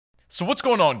So what's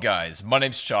going on, guys? My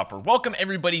name's Chopper. Welcome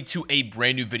everybody to a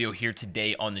brand new video here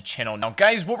today on the channel. Now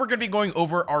guys, what we're going to be going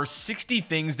over are 60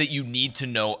 things that you need to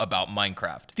know about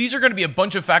Minecraft. These are going to be a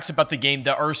bunch of facts about the game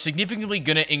that are significantly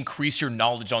going to increase your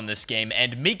knowledge on this game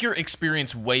and make your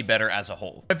experience way better as a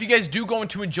whole. If you guys do go on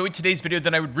to enjoy today's video,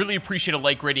 then I would really appreciate a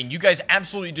like rating. You guys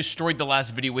absolutely destroyed the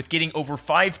last video with getting over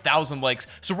 5,000 likes.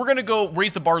 So we're going to go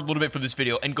raise the bar a little bit for this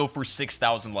video and go for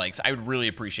 6,000 likes. I would really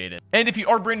appreciate it. And if you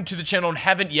are brand new to the channel and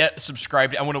haven't yet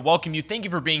subscribed, I want to welcome you. Thank you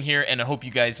for being here, and I hope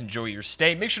you guys enjoy your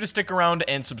stay. Make sure to stick around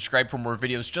and subscribe for more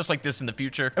videos just like this in the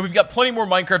future. And we've got plenty more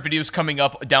Minecraft videos coming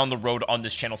up down the road on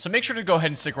this channel, so make sure to go ahead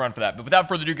and stick around for that. But without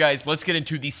further ado, guys, let's get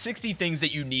into the 60 things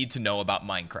that you need to know about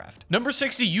Minecraft. Number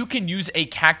 60, you can use a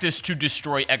cactus to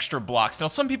destroy extra blocks. Now,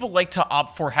 some people like to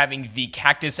opt for having the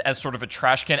cactus as sort of a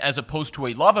trash can as opposed to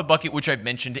a lava bucket, which I've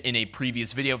mentioned in a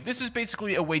previous video. This is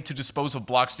basically a way to dispose of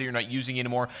blocks that you're not using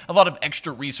anymore. A lot of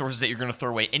extra resources that you're going to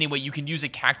throw away anyway. You can use a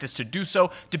cactus to do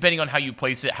so, depending on how you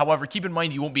place it. However, keep in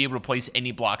mind you won't be able to place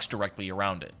any blocks directly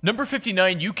around it. Number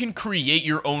 59, you can create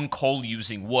your own coal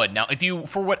using wood. Now, if you,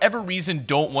 for whatever reason,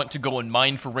 don't want to go and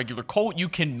mine for regular coal, you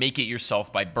can make it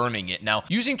yourself by burning it. Now,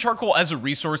 using charcoal as a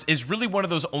resource is really one of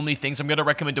those only things I'm going to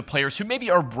recommend to players who maybe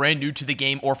are brand new to the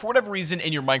game, or for whatever reason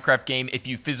in your Minecraft game, if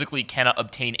you physically cannot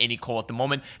obtain any coal at the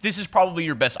moment, this is probably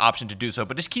your best option to do so,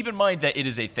 but just keep in mind that it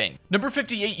is a thing. Number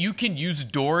 58, you can use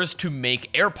doors to make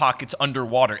air pockets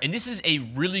underwater, and this is a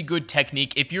really good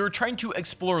technique if you're trying to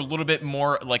explore a little bit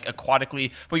more like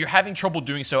aquatically, but you're having trouble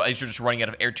doing so as you're just running out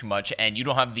of air too much and you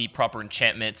don't have the proper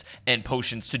enchantments and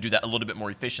potions to do that a little bit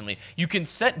more efficiently. You can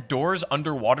set doors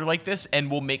underwater like this and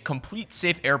will make complete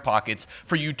safe air pockets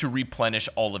for you to replenish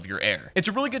all of your air. It's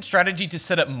a really good strategy to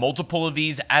set up multiple of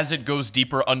these as it goes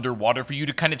deeper underwater for you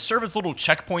to kind of serve as little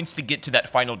checkpoints to get to that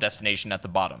final destination at the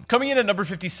bottom. Coming in at number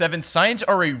 57, signs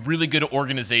are a really good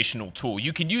organizational tool.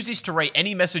 You can use these to write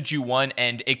any message you want,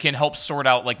 and it can help sort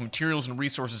out like materials and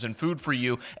resources and food for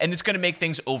you, and it's going to make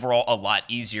things overall a lot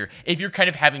easier if you're kind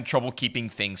of having trouble keeping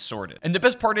things sorted. And the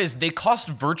best part is they cost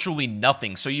virtually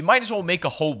nothing, so you might as well make a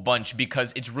whole bunch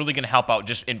because it's really going to help out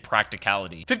just in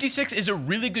practicality. 56 is a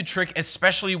really good trick,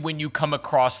 especially when you come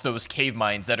across those cave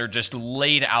mines that are just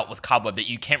laid out with cobweb that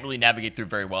you can't really navigate through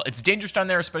very well. It's dangerous down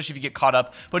there, especially if you get caught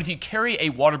up, but if you carry a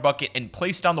water bucket and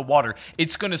place down the water,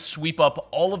 it's going to sweep up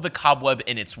all of the cobweb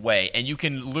in its way, and you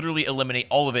can literally eliminate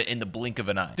all of it in the blink of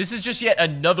an eye. This is just yet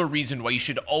another reason why you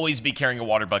should always be carrying a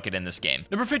water bucket in this game.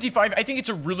 Number 55, I think it's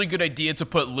a really good idea to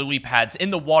put lily pads in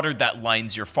the water that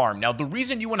lines your farm. Now, the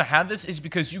reason you want to have this is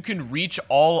because you can reach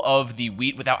all of the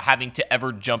wheat without having to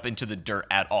ever jump into the dirt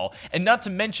at all. And not to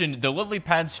mention, the lily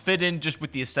pads fit in just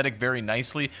with the aesthetic very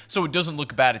nicely, so it doesn't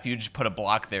look bad if you just put a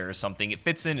block there or something. It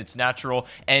fits in, it's natural,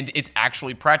 and it's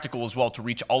actually practical as well to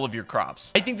reach all of your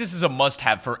crops. I think this is a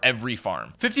must-have for every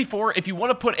farm. 54, if you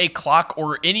want to put a clock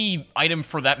or any item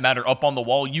for that matter up on the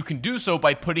wall, you can do so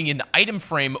by putting an item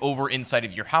frame over inside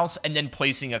of your house and then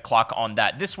placing a clock on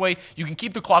that. This way, you can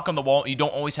keep the clock on the wall and you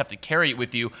don't always have to carry it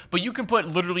with you, but you can put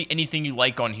literally anything you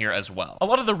like on here as well. A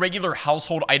lot of the regular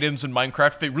household items in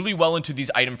Minecraft fit really well into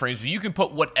these item frames, but you can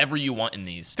put whatever you want in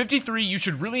these. 53, you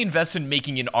should really invest in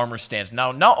making an armor stand.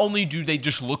 Now, not only do they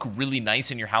just look really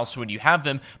nice in your house when you have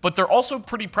them, but they're also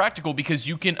pretty practical because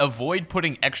you can avoid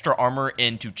putting extra armor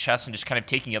into chests and just kind of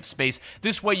taking up space.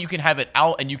 This way you can have it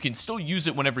out and you can still use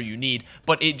it whenever you need,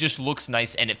 but it just looks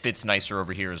nice and it fits nicer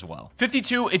over here as well.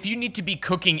 52, if you need to be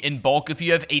cooking in bulk, if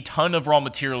you have a ton of raw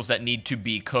materials that need to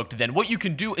be cooked, then what you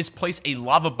can do is place a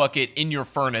lava bucket in your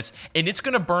furnace and it's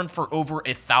going to burn for over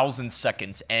 1,000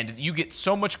 seconds, and you get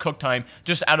so much cook time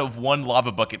just out of one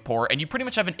lava bucket pour, and you pretty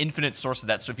much have an infinite source of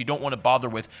that. So if you don't want to bother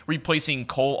with replacing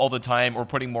coal all the time or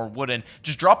putting more wood in,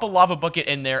 just drop a lava bucket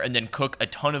in there and then cook a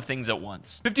ton of things at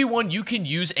once. 51, you can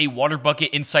use a water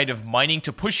bucket inside of mining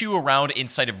to push you around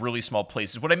inside of really small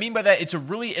places. What I mean by that, it's a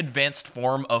really advanced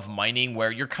form of mining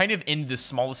where you're kind of in the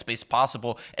smallest space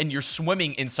possible and you're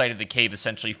swimming inside of the cave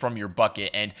essentially from your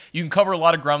bucket, and you can cover a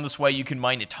lot of ground this way. You can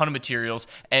mine a ton of materials,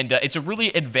 and it's a really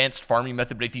advanced farming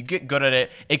method, but if you get good at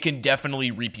it, it can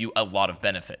definitely reap you a lot of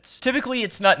benefits. Typically,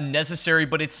 it's not necessary,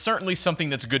 but it's certainly something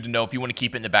that's good to know if you want to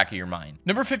keep it in the back of your mind.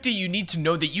 Number 50, you need to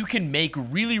know that you can make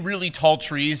really tall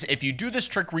trees if you do this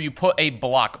trick where you put a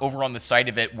block over on the side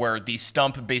of it where the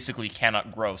stump basically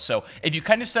cannot grow. So if you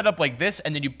kind of set up like this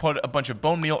and then you put a bunch of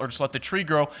bone meal or just let the tree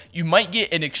grow, you might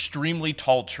get an extremely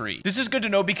tall tree. This is good to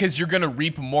know because you're going to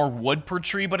reap more wood per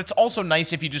tree, but it's also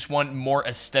nice if you just want more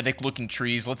aesthetic looking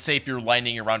trees. Let's say if you're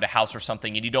lining around a house or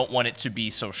something and you don't want it to be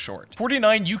so short.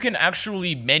 49, you can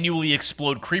actually manually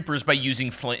explode creepers by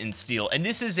using flint and steel, and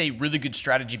this is a really good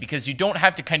strategy because you don't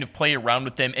have to kind of play around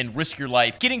with them and risk your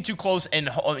life getting too close and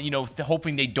know,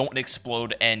 hoping they don't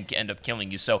explode and end up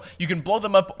killing you. So you can blow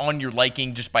them up on your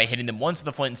liking just by hitting them once with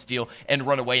the flint and steel and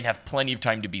run away and have plenty of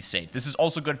time to be safe. This is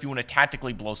also good if you want to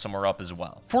tactically blow somewhere up as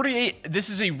well. 48, this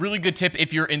is a really good tip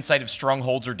if you're inside of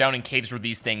strongholds or down in caves where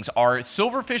these things are.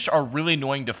 Silverfish are really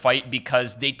annoying to fight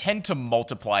because they tend to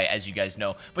multiply, as you guys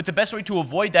know, but the best way to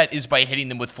avoid that is by hitting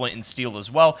them with flint and steel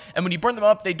as well. And when you burn them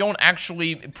up, they don't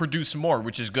actually produce more,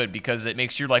 which is good because it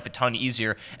makes your life a ton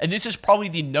easier. And this is probably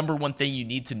the #1 thing you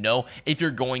need to know if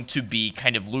you're going to be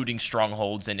kind of looting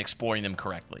strongholds and exploring them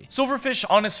correctly. Silverfish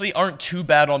honestly aren't too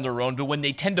bad on their own, but when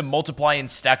they tend to multiply and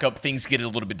stack up, things get a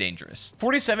little bit dangerous.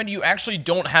 47, you actually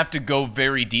don't have to go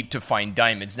very deep to find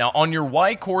diamonds. Now, on your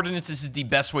Y coordinates, this is the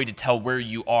best way to tell where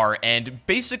you are, and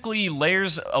basically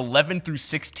layers 11 through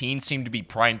 16 seem to be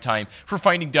prime time for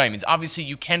finding diamonds. Obviously,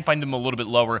 you can find them a little bit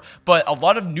lower, but a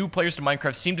lot of new players to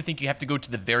Minecraft seem to think you have to go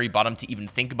to the very bottom to even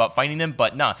think about finding them,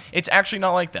 but nah, it's actually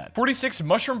not like that. 46,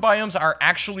 mushroom biomes are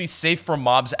actually safe from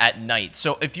mobs at night,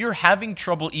 so if you're having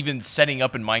trouble even setting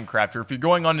up in Minecraft, or if you're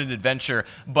going on an adventure,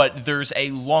 but there's a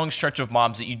long stretch of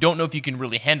mobs that you don't know if you can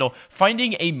really handle,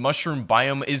 finding a mushroom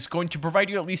biome is going to provide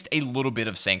you at least a little bit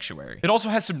of sanctuary. It also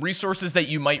has some resources that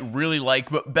you might really like,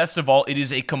 but best of all, it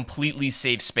is a completely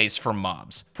safe space for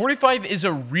mobs. 45 is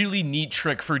a really neat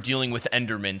trick for dealing with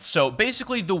Endermen. So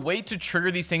basically, the way to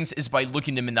trigger these things is by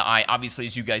looking them in the eye, obviously,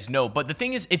 as you guys know, but the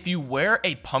thing is, if you wear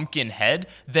a pumpkin head,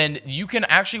 then you can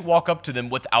actually walk up to them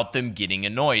without them getting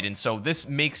annoyed, and so this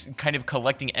makes kind of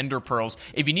collecting ender pearls,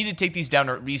 if you need to take these down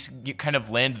or at least kind of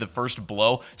land the first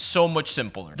blow, so much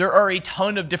simpler. There are a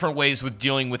ton of different ways with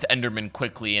dealing with Endermen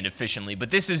quickly and efficiently, but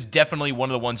this is definitely one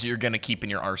of the ones that you're going to keep in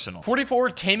your arsenal. 44,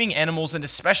 taming animals, and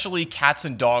especially cats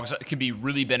and dogs, can be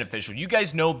really beneficial. You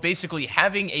guys know basically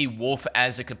having a wolf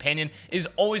as a companion is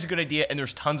always a good idea, and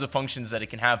there's tons of functions that it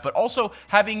can have, but also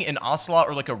having an ocelot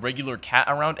or like a regular cat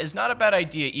around is not a bad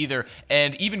idea either,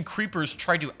 and even creepers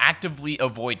try to actively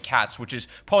avoid cats, which is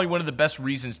probably one of the best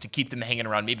reasons to keep them hanging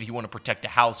around, maybe if you want to protect a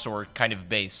house or kind of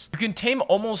base. You can tame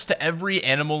almost every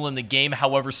animal in the game,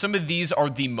 however, some of these are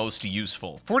the most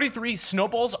useful. 43,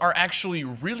 snowballs are actually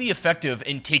really effective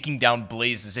in taking down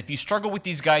blazes if you struggle with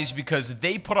these guys because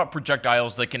they put out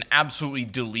projectiles that can absolutely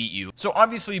delete you. So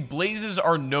obviously, blazes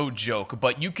are no joke,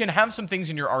 but you can have some things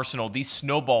in your arsenal. These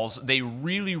snowballs, they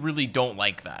really don't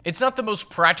like that. It's not the most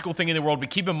practical thing in the world, but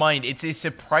keep in mind, it's a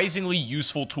surprisingly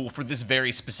useful tool for this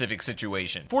very specific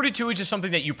situation. 42 is just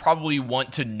something that you probably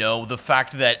want to know, the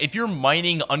fact that if you're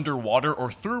mining underwater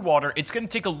or through water, it's going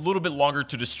to take a little bit longer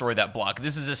to destroy that block.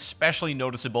 This is especially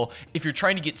noticeable if you're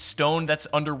trying to get stone that's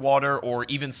underwater or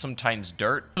even sometimes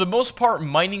dirt. For the most part,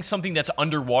 mining something that's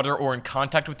underwater or in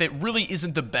contact with it really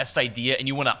isn't the best idea, and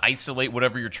you want to isolate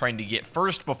whatever you're trying to get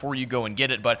first before you go and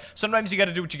get it, but sometimes you got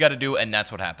to do what you got to do, and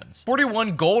that's what happens.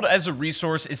 41, gold as a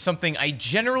resource is something I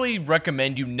generally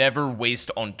recommend you never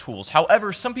waste on tools.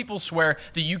 However, some people swear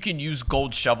that you can use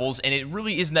gold shovels, and it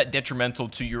really isn't that detrimental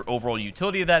to your overall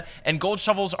utility of that, and gold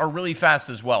shovels are really fast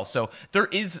as well, so there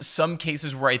is some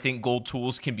cases where I think gold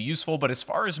tools can be useful, but as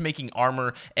far as making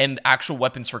armor and actual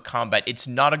weapons for combat, it's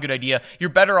not a good idea. You're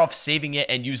better off saving it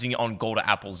and using it on gold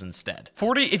apples instead.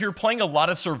 40, if you're playing a lot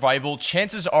of survival,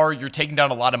 chances are you're taking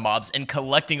down a lot of mobs and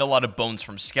collecting a lot of bones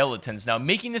from skeletons. Now,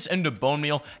 making this into bone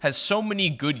meal has so many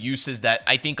good uses that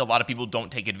I think a lot of people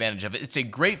don't take advantage of it. It's a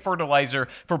great fertilizer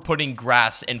for putting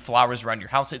grass and flowers around your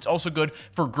house. It's also good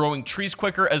for growing trees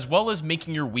quicker, as well as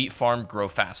making your wheat farm grow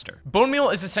faster. Bone meal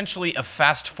is essentially a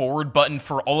fast forward button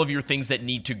for all of your things that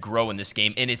need to grow in this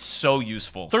game, and it's so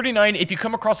useful. 39, if you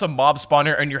come across a mob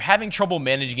spawner and you're having trouble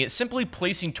managing it, simply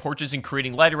placing torches and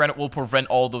creating light around it will prevent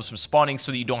all of those from spawning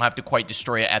so that you don't have to quite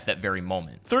destroy it at that very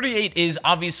moment. 38 is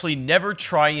obviously never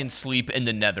try and sleep in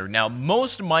the nether. Now,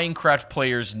 most Minecraft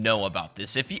players know about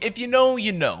this. If you know,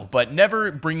 you know, but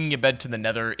never bringing a bed to the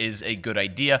nether is a good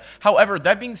idea. However,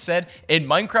 that being said, in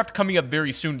Minecraft coming up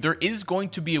very soon, there is going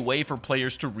to be a way for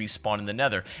players to respawn in the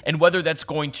nether, and whether that's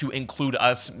going to include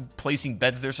us placing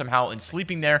beds there somehow and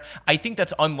sleeping there, I think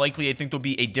that's unlikely. I think there'll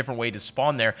be a different way to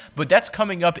spawn there, but that's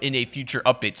coming up in a future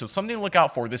update, so something to look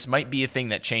out for. This might be a thing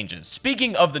that changes.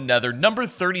 Speaking of the nether, number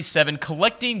 37,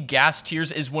 collecting ghast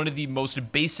tears is one of the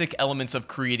most basic elements of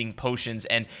creating potions,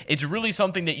 and it's really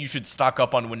something that you should stock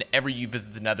up on whenever you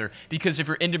visit the nether, because if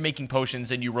you're into making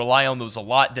potions and you rely on those a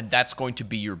lot, then that's going to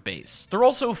be your base. They're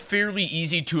also fairly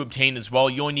easy to obtain as well.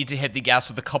 You only need to hit the ghast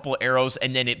with a couple arrows,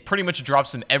 and then it pretty much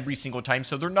drops them every single time,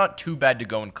 so they're not too bad to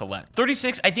go and collect.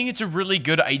 36, I think it's a really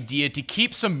good idea to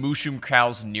keep some mushroom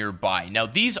cows nearby. Now,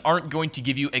 these aren't going to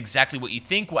give you exactly what you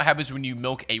think what happens when you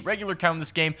milk a regular cow in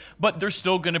this game, but they're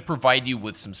still going to provide you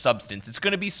with some substance. It's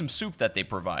going to be some soup that they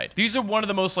provide. These are one of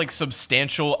the most like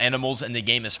substantial animals in the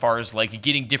game as far bars, like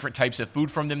getting different types of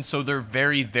food from them, so they're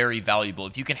very, very valuable.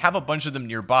 If you can have a bunch of them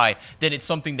nearby, then it's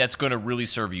something that's going to really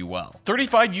serve you well.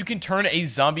 35, you can turn a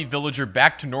zombie villager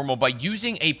back to normal by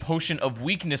using a potion of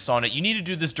weakness on it. You need to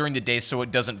do this during the day so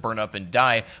it doesn't burn up and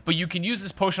die, but you can use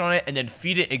this potion on it and then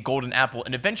feed it a golden apple,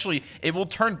 and eventually it will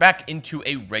turn back into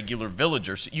a regular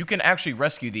villager. So you can actually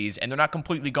rescue these, and they're not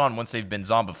completely gone once they've been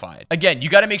zombified. Again, you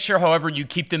got to make sure, however, you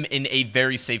keep them in a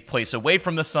very safe place, away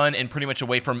from the sun and pretty much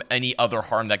away from any other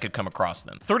harm that could come across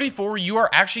them. 34, you are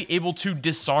actually able to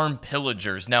disarm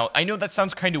pillagers. Now, I know that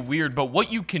sounds kind of weird, but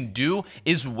what you can do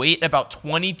is wait about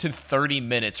 20 to 30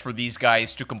 minutes for these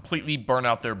guys to completely burn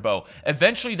out their bow.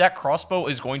 Eventually, that crossbow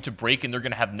is going to break and they're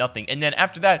going to have nothing. And then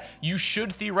after that, you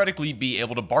should theoretically be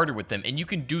able to barter with them. And you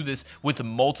can do this with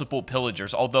multiple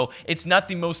pillagers, although it's not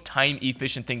the most time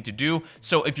efficient thing to do.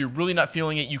 So if you're really not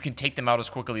feeling it, you can take them out as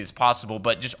quickly as possible.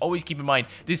 But just always keep in mind,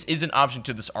 this is an option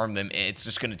to disarm them. It's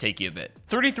just going to take you a bit.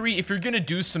 33, if you're going to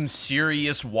do some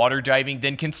serious water diving,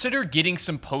 then consider getting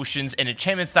some potions and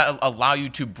enchantments that allow you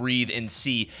to breathe in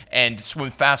sea and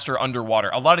swim faster underwater.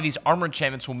 A lot of these armor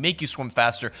enchantments will make you swim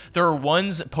faster. There are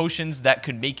potions that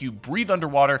could make you breathe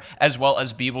underwater as well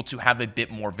as be able to have a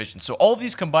bit more vision. So all of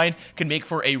these combined can make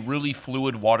for a really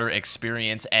fluid water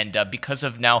experience, and because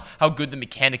of now how good the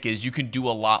mechanic is, you can do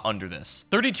a lot under this.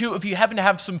 32, if you happen to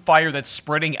have some fire that's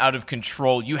spreading out of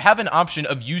control, you have an option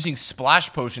of using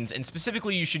splash potions, and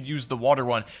specifically you should use the water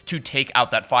one to take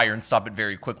out that fire and stop it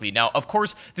very quickly. Now, of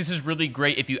course, this is really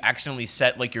great if you accidentally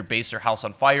set like your base or house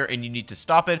on fire and you need to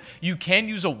stop it. You can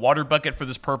use a water bucket for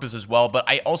this purpose as well, but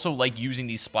I also like using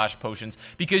these splash potions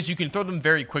because you can throw them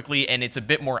very quickly and it's a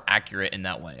bit more accurate in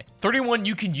that way. 31,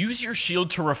 you can use your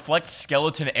shield to reflect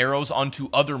skeleton arrows onto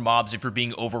other mobs if you're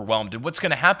being overwhelmed. And what's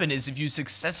going to happen is if you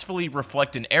successfully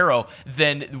reflect an arrow,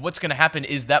 then what's going to happen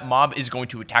is that mob is going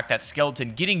to attack that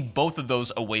skeleton, getting both of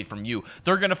those away from you.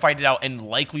 They're going to fight it out, and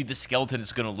likely the skeleton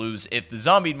is going to lose if the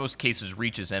zombie in most cases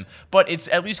reaches him, but it's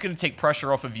at least going to take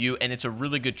pressure off of you, and it's a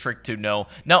really good trick to know.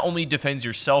 Not only defends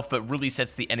yourself, but really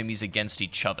sets the enemies against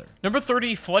each other. Number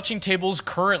 30, fletching tables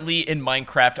currently in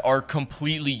Minecraft are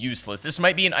completely useless. This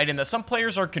might be an item that some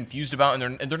players are confused about,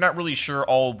 and they're not really sure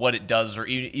all what it does or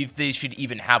if they should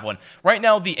even have one. Right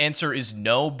now, the answer is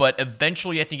no, but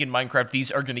eventually I think in Minecraft,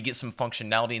 these are going to get some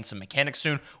functionality and some mechanics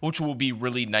soon, which will be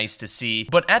really nice to see.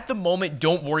 But at the moment,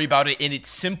 don't worry about it, and it's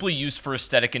simply used for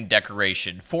aesthetic and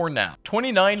decoration for now.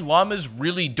 29, llamas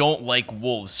really don't like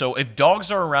wolves, so if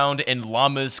dogs are around and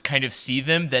llamas kind of see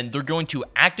them, then they're going to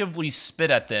actively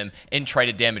spit at them and try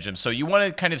to damage them. So you want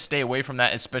to kind of stay away from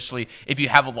that, especially if you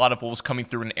have a lot of wolves coming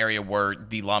through an area where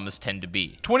the llamas tend to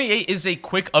be. 28 is a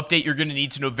quick update you're going to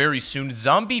need to know very soon.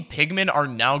 Zombie pigmen are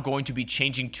now going to be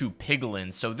changing to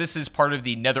piglins. So this is part of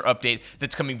the Nether update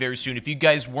that's coming very soon. If you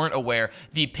guys weren't aware,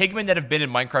 the pigmen that have been in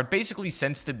Minecraft basically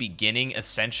since the beginning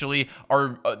essentially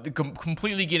are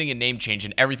completely getting a name change,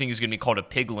 and everything is going to be called a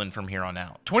piglin from here on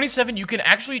out. 27, you can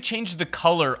actually change the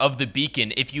color of the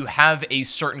beacon if you have a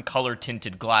certain color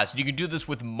tinted glass. You can do this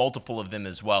with multiple of them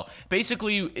as well.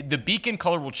 Basically, the beacon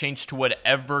color will change to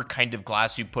whatever kind of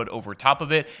glass you put over top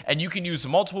of it, and you can use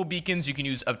multiple beacons, you can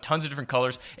use tons of different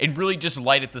colors, and really just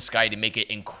light up the sky to make it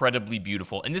incredibly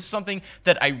beautiful. And this is something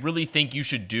that I really think you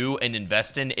should do and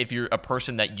invest in if you're a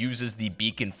person that uses the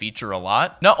beacon feature a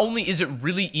lot. Not only is it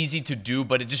really easy to do,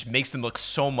 but it just makes them look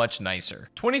so much nicer.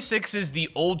 26 is the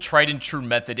old tried and true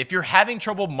method. If you're having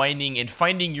trouble mining and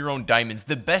finding your own diamonds,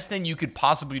 the best thing you could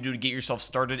possibly do to get yourself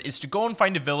started is to go and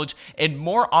find a village, and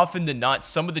more often than not,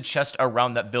 some of the chests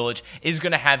around that village is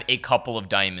going to have a couple of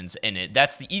diamonds in it.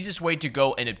 That's the easiest way to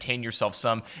go and obtain yourself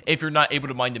some if you're not able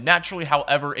to mine them naturally.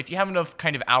 However, if you have enough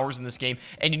kind of hours in this game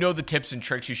and you know the tips and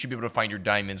tricks, you should be able to find your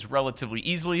diamonds relatively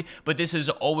easily, but this is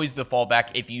always the fallback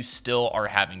if you still are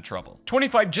having trouble.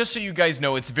 25, just so you guys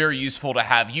know, it's very useful to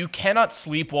have. You cannot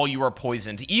sleep while you are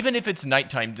poisoned, even if it's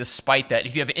nighttime. Despite that,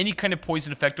 if you have any kind of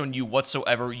poison effect on you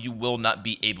whatsoever, you will not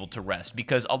be able to rest,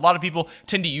 because a lot of people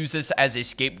tend to use this as a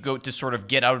scapegoat to sort of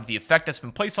get out of the effect that's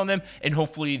been placed on them, and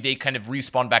hopefully they kind of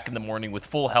respawn back in the morning with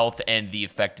full health and the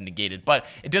effect negated. But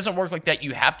it doesn't work like that.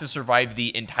 You have to survive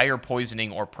the entire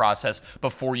poisoning or process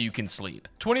before you can sleep.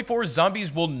 24,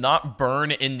 zombies will not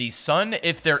burn in the sun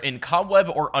if they're in cobweb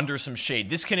or under some shade.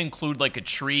 This can include like a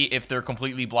tree if they're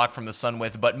completely blocked from the sun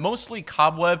with, but mostly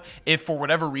cobweb if for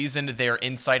whatever reason they're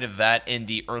inside of that in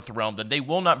the earth realm, then they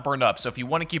will not burn up. So if you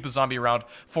want to keep a zombie around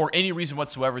for any reason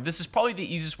whatsoever, this is probably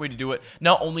the easiest way to do it.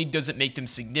 Not only does it make them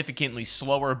significantly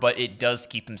slower, but it does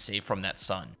keep them safe from that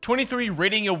sun. 23,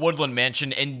 raiding a woodland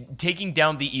mansion and taking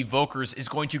down the evokers is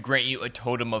going to grant you a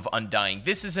totem of undying.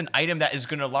 This is an item that is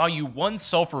going to allow you one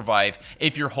self-revive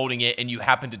if you're holding it and you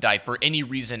happen to die for any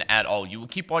reason at all. You will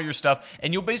keep all all your stuff,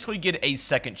 and you'll basically get a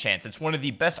second chance. It's one of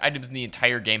the best items in the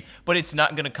entire game, but it's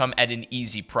not going to come at an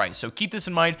easy price. So keep this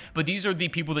in mind, but these are the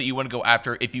people that you want to go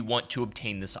after if you want to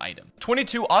obtain this item.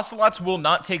 22, ocelots will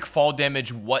not take fall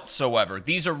damage whatsoever.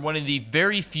 These are one of the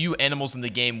very few animals in the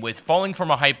game with falling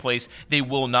from a high place, they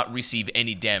will not receive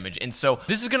any damage. And so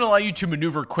this is going to allow you to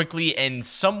maneuver quickly and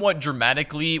somewhat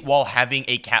dramatically while having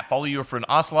a cat follow you for an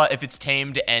ocelot if it's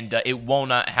tamed, and it will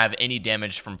not have any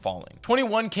damage from falling.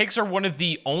 21, cakes are one of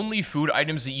the only food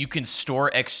items that you can store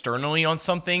externally on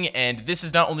something, and this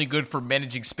is not only good for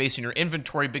managing space in your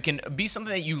inventory, but can be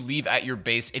something that you leave at your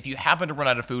base if you happen to run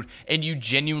out of food and you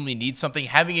genuinely need something.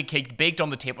 Having a cake baked on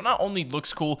the table not only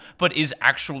looks cool, but is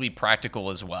actually practical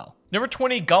as well. Number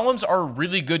 20, golems are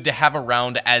really good to have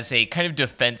around as a kind of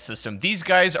defense system. These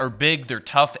guys are big, they're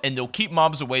tough, and they'll keep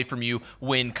mobs away from you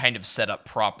when kind of set up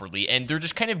properly. And they're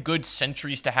just kind of good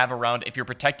sentries to have around if you're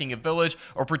protecting a village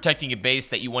or protecting a base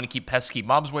that you want to keep pesky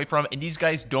mobs away from. And these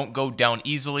guys don't go down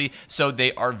easily, so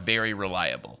they are very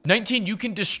reliable. 19, you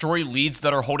can destroy leads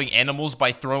that are holding animals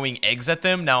by throwing eggs at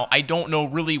them. Now, I don't know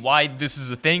really why this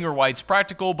is a thing or why it's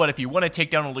practical, but if you want to take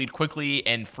down a lead quickly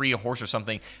and free a horse or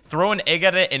something, throw an egg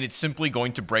at it and it's simply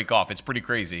going to break off. It's pretty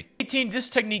crazy. 18, this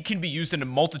technique can be used in a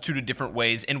multitude of different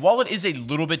ways, and while it is a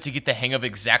little bit to get the hang of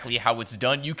exactly how it's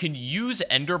done, you can use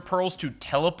ender pearls to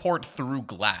teleport through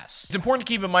glass. It's important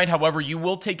to keep in mind, however, you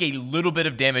will take a little bit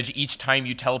of damage each time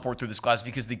you teleport through this glass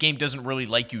because the game doesn't really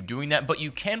like you doing that, but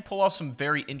you can pull off some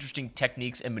very interesting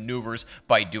techniques and maneuvers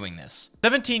by doing this.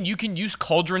 17, you can use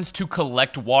cauldrons to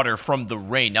collect water from the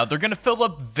rain. Now, they're going to fill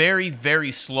up very,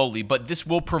 very slowly, but this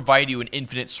will provide you an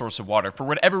infinite source of water. For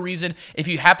whatever reason, if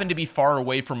you happen to be far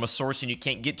away from a source and you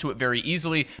can't get to it very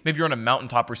easily, maybe you're on a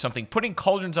mountaintop or something, putting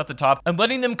cauldrons at the top and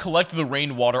letting them collect the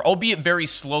rainwater, albeit very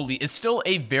slowly, is still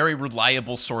a very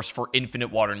reliable source for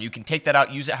infinite water. And you can take that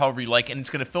out, use it however you like, and it's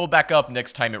going to fill back up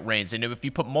next time it rains. And if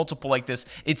you put multiple like this,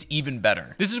 it's even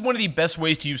better. This is one of the best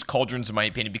ways to use cauldrons, in my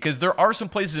opinion, because there are some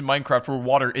places in Minecraft where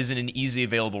water isn't an easy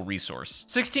available resource.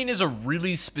 16 is a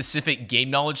really specific game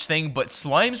knowledge thing, but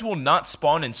slimes will not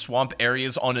spawn in swamp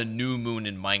areas on a new moon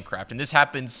in Minecraft. And this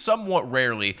happens somewhat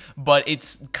rarely, but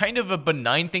it's kind of a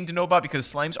benign thing to know about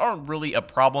because slimes aren't really a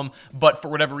problem, but for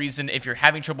whatever reason, if you're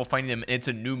having trouble finding them and it's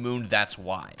a new moon, that's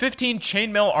why. 15,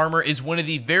 chainmail armor is one of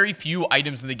the very few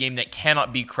items in the game that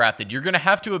cannot be crafted. You're going to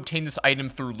have to obtain this item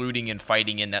through looting and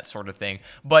fighting and that sort of thing,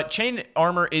 but chain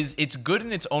armor it's good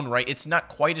in its own right. It's not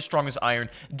quite as strong as iron,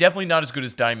 definitely not as good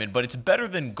as diamond, but it's better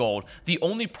than gold. The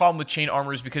only problem with chain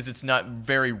armor is because it's not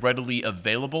very readily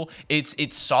available. It's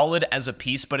solid as a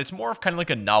piece, but it's more of kind of like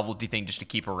a novelty thing just to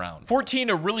keep around. 14,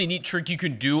 a really neat trick you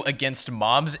can do against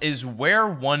mobs is wear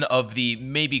one of the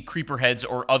maybe creeper heads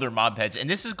or other mob heads, and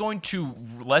this is going to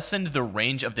lessen the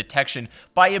range of detection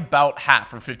by about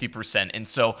half or 50%. And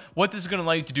so what this is going to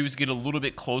allow you to do is get a little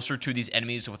bit closer to these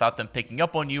enemies without them picking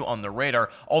up on you on the radar,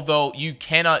 although you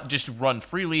cannot just run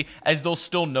freely as they'll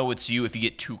still know it's you if you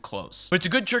get too close. But it's a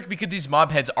good trick because these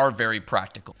mob heads are very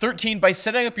practical. 13, by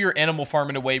setting up your animal farm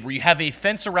in a way where you have a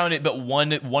fence around it but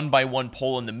one by one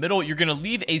pole in the middle, you're going to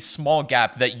leave a small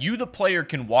gap that you, the player,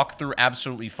 can walk through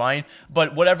absolutely fine,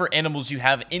 but whatever animals you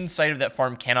have inside of that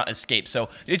farm cannot escape. So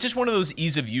it's just one of those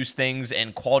ease of use things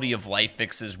and quality of life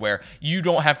fixes where you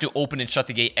don't have to open and shut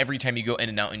the gate every time you go in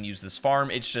and out and use this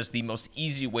farm. It's just the most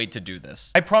easy way to do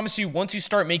this. I promise you, once you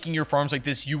start making your farms like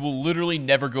this, you will literally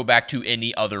never go back to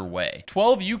any other way.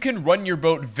 12, you can run your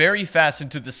boat very fast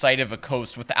into the side of a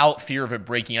coast without fear of it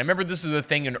breaking. I remember this is a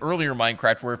thing in earlier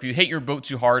Minecraft where if you hit your boat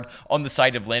too hard on the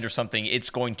side of land or something, it's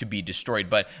going to be destroyed.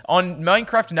 But on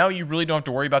Minecraft now, you really don't have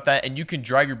to worry about that, and you can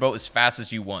drive your boat as fast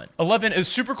as you want. 11, a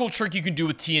super cool trick you can do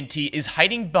with TNT is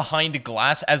hiding behind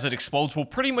glass as it explodes will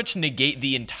pretty much negate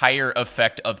the entire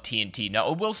effect of TNT.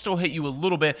 Now, it will still hit you a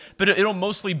little bit, but it'll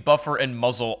mostly buffer and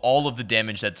muzzle all of the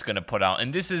damage that's going to put out.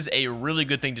 And this is a really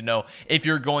good thing to know if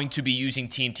you're going to be using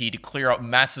TNT to clear out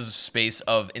massive space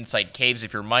of inside caves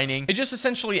if you're mining. It just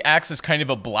essentially acts as kind of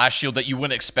a blast shield that you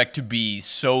wouldn't expect to be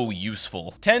so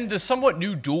useful. 10, the somewhat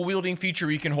new dual wielding feature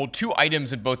where you can hold two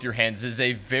items in both your hands is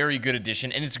a very good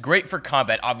addition, and it's great for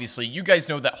combat. Obviously, you guys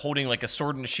know that holding like a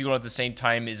sword and a shield at the same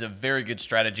time is a very good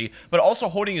strategy, but also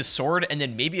holding a sword and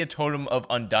then maybe a totem of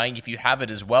undying if you have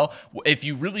it as well, if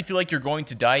you really feel like you're going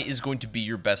to die, is going to be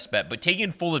your best bet. But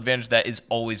taking full advantage of that is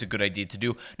always a good idea to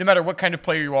do, no matter what kind of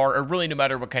player you are, or really no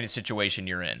matter what kind of situation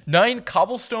you're in. 9,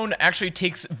 cobblestone actually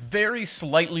takes very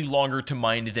slightly longer to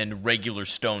mine than regular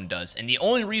stone does, and the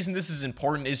only reason this is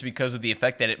important is because of the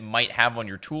effect that it might have on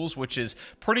your tools, which is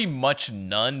pretty much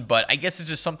none, but I guess it's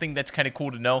just something that's kind of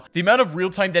cool to know. The amount of real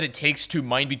time that it takes to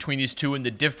mine between these two and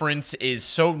the difference is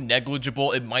so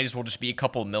negligible, it might as well just be a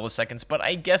couple of milliseconds, but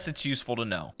I guess guess it's useful to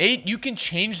know. 8, you can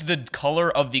change the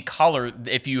color of the collar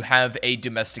if you have a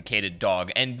domesticated dog,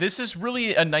 and this is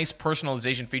really a nice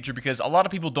personalization feature because a lot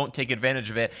of people don't take advantage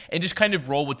of it and just kind of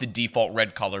roll with the default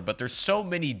red color, but there's so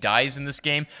many dyes in this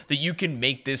game that you can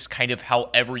make this kind of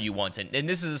however you want it, and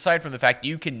this is aside from the fact that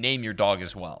you can name your dog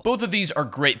as well. Both of these are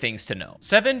great things to know.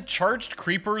 7, charged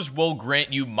creepers will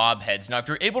grant you mob heads. Now, if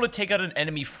you're able to take out an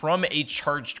enemy from a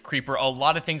charged creeper, a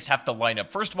lot of things have to line up.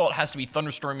 First of all, it has to be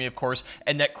thunderstormy, of course,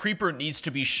 and that creeper needs to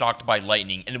be shocked by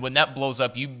lightning, and when that blows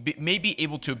up, you may be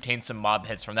able to obtain some mob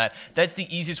heads from that. That's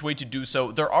the easiest way to do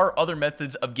so. There are other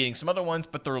methods of getting some other ones,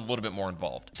 but they're a little bit more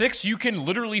involved. 6, you can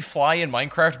literally fly in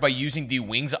Minecraft by using the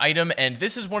wings item, and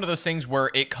this is one of those things where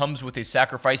it comes with a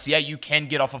sacrifice. Yeah, you can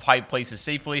get off of high places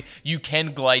safely, you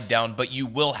can glide down, but you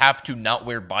will have to not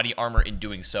wear body armor in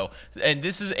doing so. And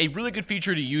this is a really good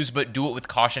feature to use, but do it with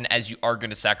caution as you are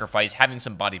going to sacrifice having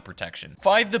some body protection.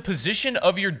 5, the position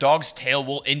of your dog's tail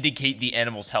will indicate the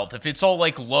animal's health. If it's all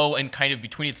like low and kind of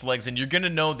between its legs, then you're going to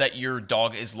know that your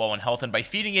dog is low on health, and by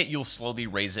feeding it, you'll slowly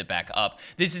raise it back up.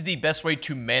 This is the best way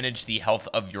to manage the health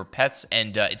of your pets,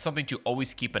 and it's something to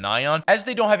always keep an eye on. As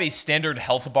they don't have a standard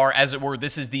health bar, as it were,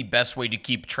 this is the best way to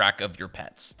keep track of your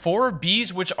pets. 4,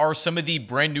 bees, which are some of the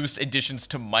brand newest additions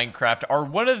to Minecraft, are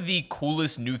one of the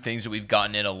coolest new things that we've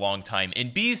gotten in a long time.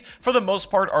 And bees, for the most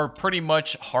part, are pretty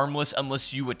much harmless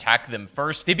unless you attack them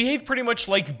first. They behave pretty much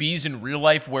like bees in real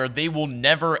life, where they will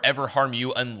never ever harm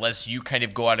you unless you kind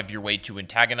of go out of your way to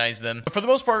antagonize them. But for the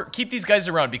most part, keep these guys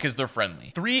around because they're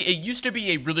friendly. 3, it used to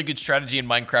be a really good strategy in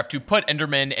Minecraft to put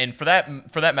Endermen, and for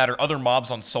that matter, other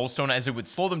mobs on Soulstone, as it would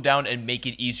slow them down and make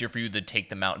it easier for you to take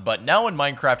them out. But now in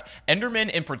Minecraft, Endermen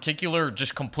in particular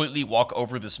just completely walk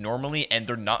over this normally, and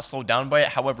they're not slowed down by it,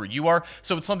 however you are,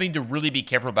 so it's something to really be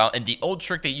careful about, and the old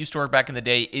trick that used to work back in the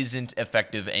day isn't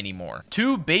effective anymore.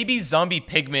 2, baby zombie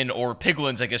pigmen, or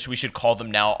piglins I guess we should call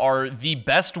them now, are the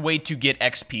best way to get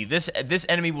XP. This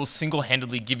enemy will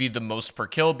single-handedly give you the most per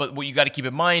kill, but what you got to keep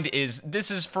in mind is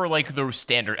this is for like the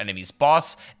standard enemies.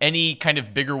 Boss, any kind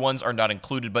of bigger ones are not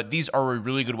included, but these are a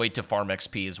really good way to farm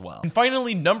XP as well. And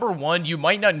finally, number 1, you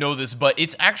might not know this, but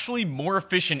it's actually more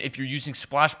efficient if you're using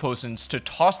splash potions to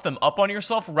toss them up on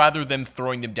yourself rather than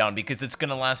throwing them down, because it's going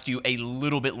to last you a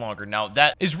little bit longer. Now,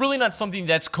 that is really not something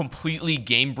that's completely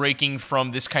game-breaking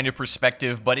from this kind of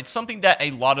perspective, but it's something that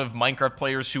a lot of Minecraft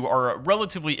players who are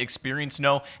relatively experienced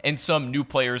know, and some new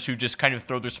players who just kind of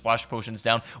throw their splash potions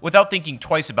down without thinking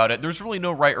twice about it. There's really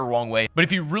no right or wrong way, but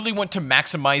if you really want to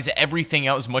maximize everything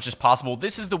out as much as possible,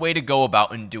 this is the way to go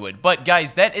about and do it. But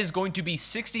guys, that is going to be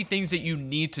 60 things that you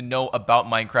need to know about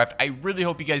Minecraft. I really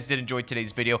hope you guys did enjoy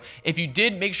today's video. If you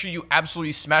did, make sure you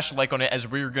absolutely smash a like on it, as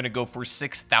we're going to go for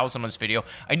 6,000 on this video.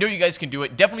 I know you guys can do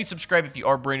it. Definitely subscribe if you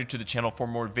are brand new to the channel for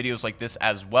more videos like this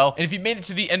as well. And if you made it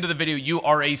to the end of the video, you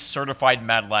are a certified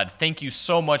mad lad. Thank you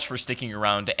so much for sticking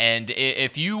around. And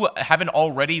if you haven't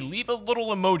already, leave a little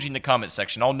emoji in the comment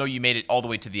section. I'll know you made it all the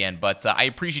way to the end. But I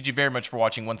appreciate you very much for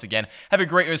watching once again. Have a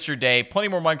great rest of your day. Plenty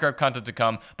more Minecraft content to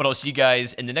come. But I'll see you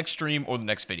guys in the next stream or the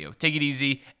next video. Take it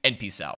easy and peace out.